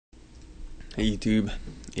Hey YouTube,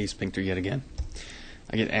 Ace Pinkter yet again.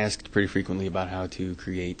 I get asked pretty frequently about how to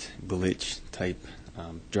create glitch type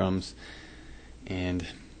drums, and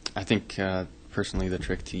I think personally the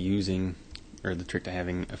trick to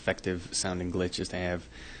having effective sounding glitch is to have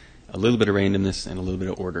a little bit of randomness and a little bit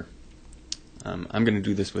of order. I'm going to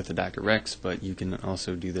do this with a Dr. Rex, but you can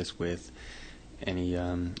also do this with any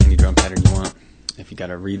drum pattern you want. If you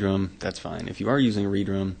got a redrum, that's fine. If you are using a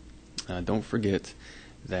redrum, don't forget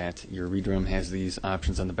that your redrum has these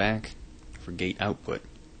options on the back for gate output,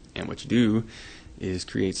 and what you do is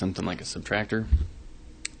create something like a subtractor.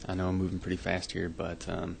 I know I'm moving pretty fast here, but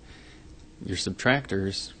your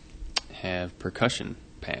subtractors have percussion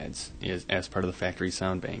pads as part of the factory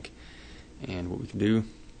sound bank, and what we can do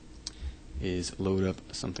is load up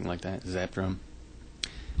something like that, zap drum,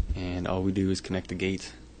 and all we do is connect the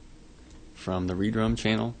gate from the redrum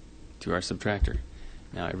channel to our subtractor.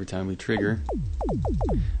 Now every time we trigger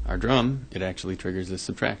our drum, it actually triggers this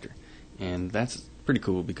subtractor, and that's pretty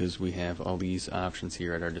cool because we have all these options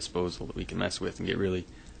here at our disposal that we can mess with and get really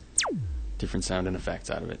different sound and effects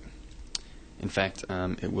out of it. In fact,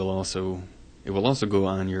 it will also go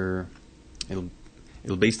on your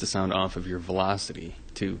it'll base the sound off of your velocity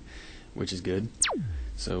too, which is good.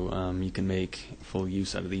 So you can make full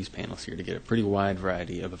use out of these panels here to get a pretty wide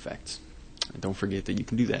variety of effects. And don't forget that you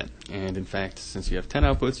can do that. And in fact, since you have 10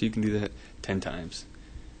 outputs, you can do that 10 times.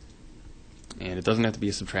 And it doesn't have to be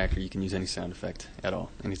a subtractor. You can use any sound effect at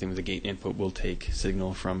all. Anything with a gate input will take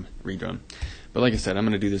signal from redrum. But like I said, I'm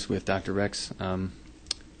going to do this with Dr. Rex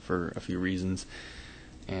for a few reasons.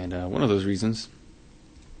 And one of those reasons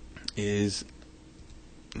is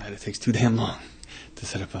that it takes too damn long to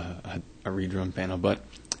set up a redrum panel. But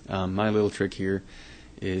my little trick here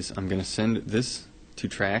is I'm going to send this to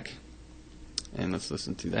track, and let's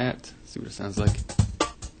listen to that, see what it sounds like.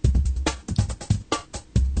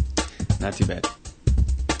 Not too bad.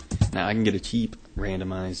 Now I can get a cheap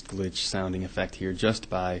randomized glitch sounding effect here just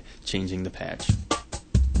by changing the patch.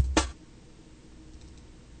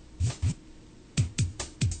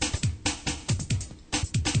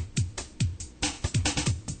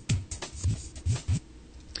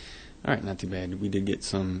 Alright, not too bad. We did get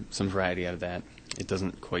some variety out of that. It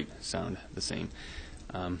doesn't quite sound the same.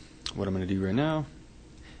 What I'm going to do right now,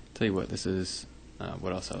 tell you what, this is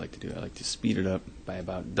what else I like to do. I like to speed it up by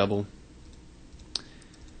about double,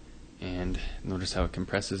 and notice how it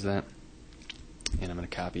compresses that, and I'm going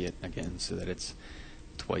to copy it again so that it's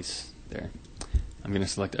twice there. I'm going to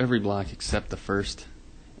select every block except the first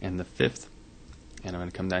and the fifth, and I'm going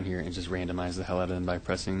to come down here and just randomize the hell out of them by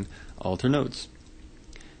pressing alter nodes.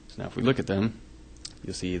 So now if we look at them,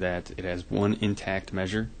 you'll see that it has one intact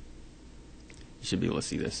measure. You should be able to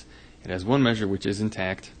see this. It has one measure which is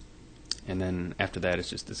intact, and then after that it's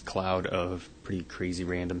just this cloud of pretty crazy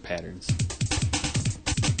random patterns.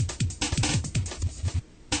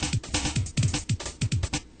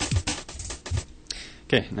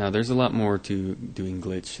 Okay, now there's a lot more to doing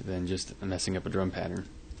glitch than just messing up a drum pattern.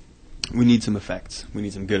 We need some effects. We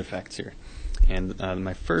need some good effects here. And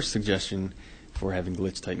my first suggestion for having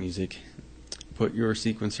glitch type music, put your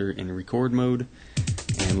sequencer in record mode,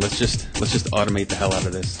 and let's just automate the hell out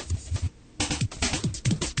of this.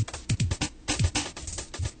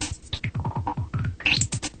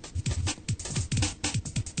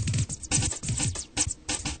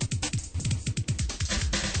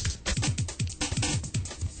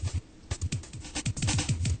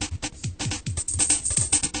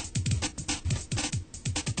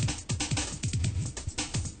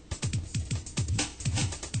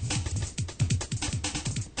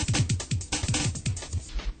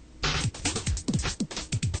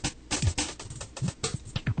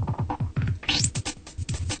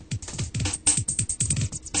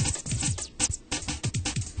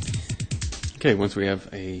 Okay, once we have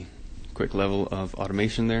a quick level of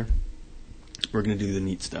automation there, we're going to do the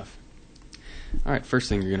neat stuff. Alright, first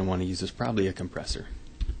thing you're going to want to use is probably a compressor.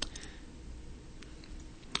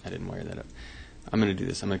 I didn't wire that up. I'm going to do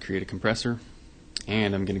this. I'm going to create a compressor,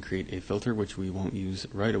 and I'm going to create a filter, which we won't use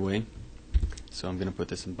right away. So I'm going to put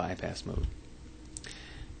this in bypass mode.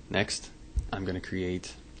 Next, I'm going to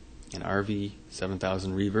create an RV7000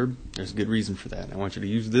 reverb. There's a good reason for that. I want you to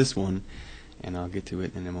use this one, and I'll get to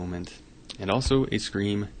it in a moment. And also a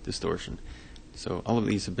scream distortion. So all of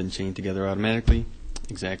these have been chained together automatically,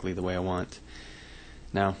 exactly the way I want.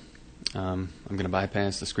 Now, I'm going to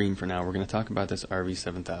bypass the scream for now. We're going to talk about this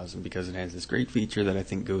RV7000 because it has this great feature that I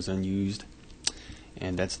think goes unused,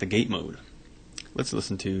 and that's the gate mode. Let's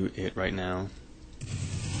listen to it right now.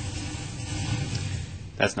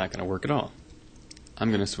 That's not going to work at all. I'm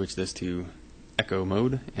going to switch this to echo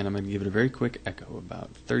mode, and I'm going to give it a very quick echo, about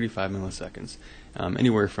 35 milliseconds.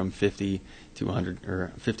 Anywhere from 50 to 100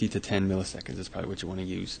 or 50 to 10 milliseconds is probably what you want to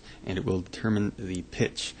use, and it will determine the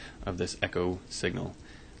pitch of this echo signal.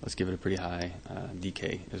 Let's give it a pretty high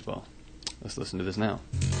decay as well. Let's listen to this now.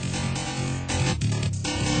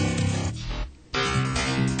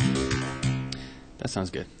 That sounds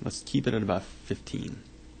good. Let's keep it at about 15.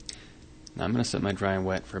 Now I'm going to set my dry and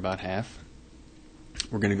wet for about half.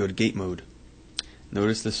 We're going to go to gate mode.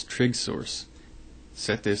 Notice this trig source.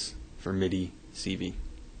 Set this for MIDI CV.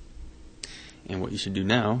 And what you should do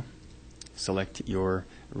now, select your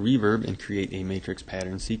reverb and create a matrix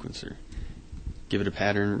pattern sequencer. Give it a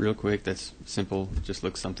pattern real quick that's simple, just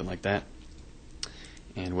looks something like that.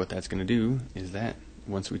 And what that's going to do is that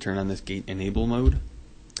once we turn on this gate enable mode,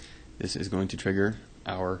 this is going to trigger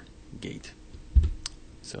our gate.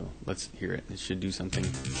 So let's hear it. It should do something.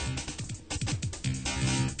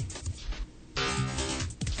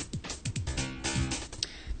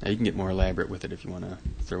 Now you can get more elaborate with it if you want to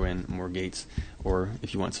throw in more gates, or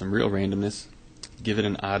if you want some real randomness, give it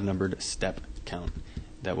an odd numbered step count.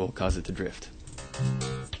 That will cause it to drift.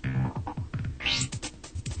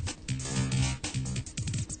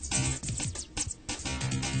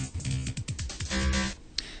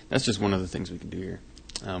 That's just one of the things we can do here.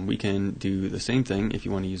 We can do the same thing if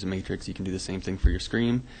you want to use a matrix. You can do the same thing for your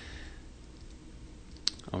scream.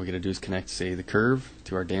 All we got to do is connect, say, the curve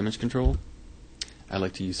to our damage control. I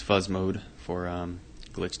like to use fuzz mode for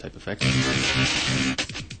glitch type effects.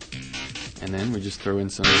 And then we just throw in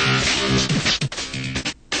some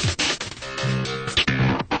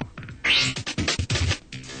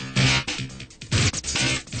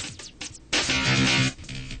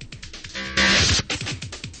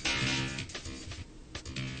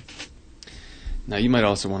Now you might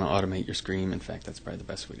also want to automate your scream. In fact, that's probably the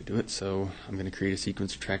best way to do it. So I'm going to create a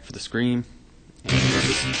sequencer track for the scream.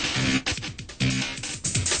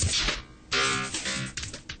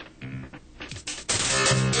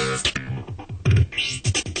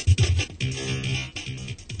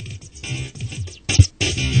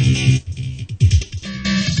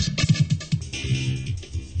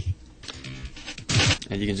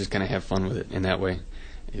 And you can just kind of have fun with it in that way.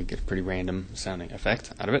 You get a pretty random sounding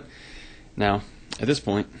effect out of it. Now, at this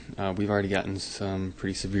point, we've already gotten some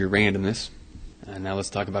pretty severe randomness. Now let's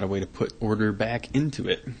talk about a way to put order back into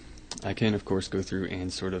it. I can, of course, go through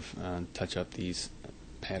and sort of touch up these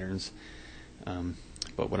patterns.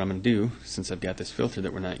 But what I'm going to do, since I've got this filter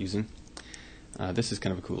that we're not using, this is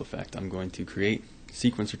kind of a cool effect. I'm going to create a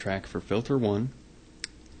sequencer track for filter 1.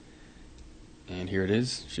 And here it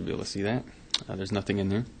is. Should be able to see that. There's nothing in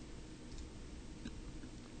there.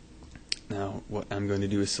 Now what I'm going to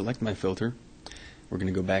do is select my filter. We're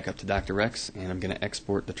going to go back up to Dr. Rex, and I'm going to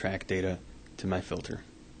export the track data to my filter.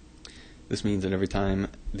 This means that every time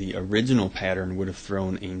the original pattern would have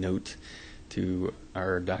thrown a note to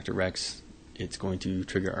our Dr. Rex, it's going to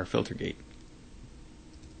trigger our filter gate.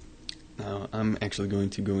 Now I'm actually going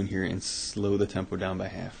to go in here and slow the tempo down by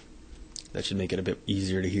half. That should make it a bit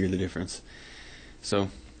easier to hear the difference. So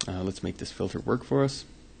let's make this filter work for us.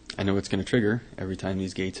 I know it's going to trigger every time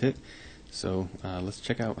these gates hit. So let's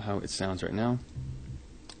check out how it sounds right now.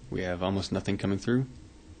 We have almost nothing coming through.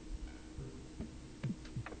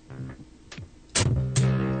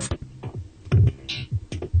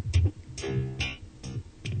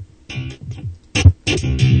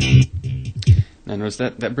 Now notice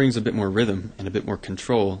that brings a bit more rhythm and a bit more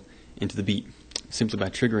control into the beat. Simply by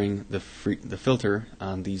triggering the filter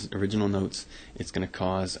on these original notes, it's going to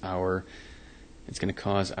cause our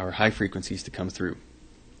high frequencies to come through.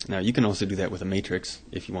 Now you can also do that with a matrix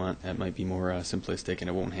if you want. That might be more simplistic, and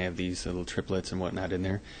it won't have these little triplets and whatnot in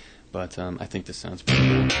there. But I think this sounds pretty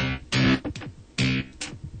cool.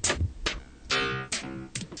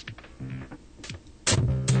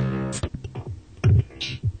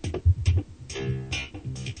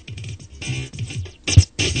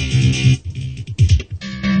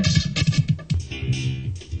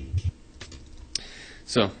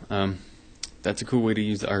 So that's a cool way to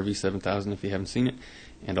use the RV7000 if you haven't seen it.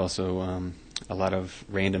 And also a lot of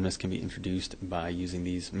randomness can be introduced by using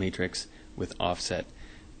these matrix with offset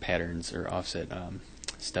patterns or offset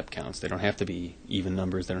step counts. They don't have to be even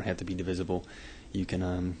numbers. They don't have to be divisible. You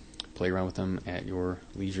can play around with them at your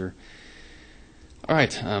leisure.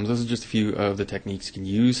 Alright, those are just a few of the techniques you can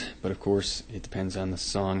use, but of course it depends on the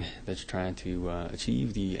song that you're trying to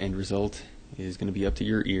achieve. The end result is going to be up to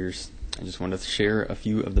your ears. I just wanted to share a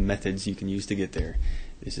few of the methods you can use to get there.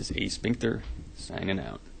 This is Ace Spinkter signing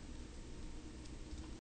out.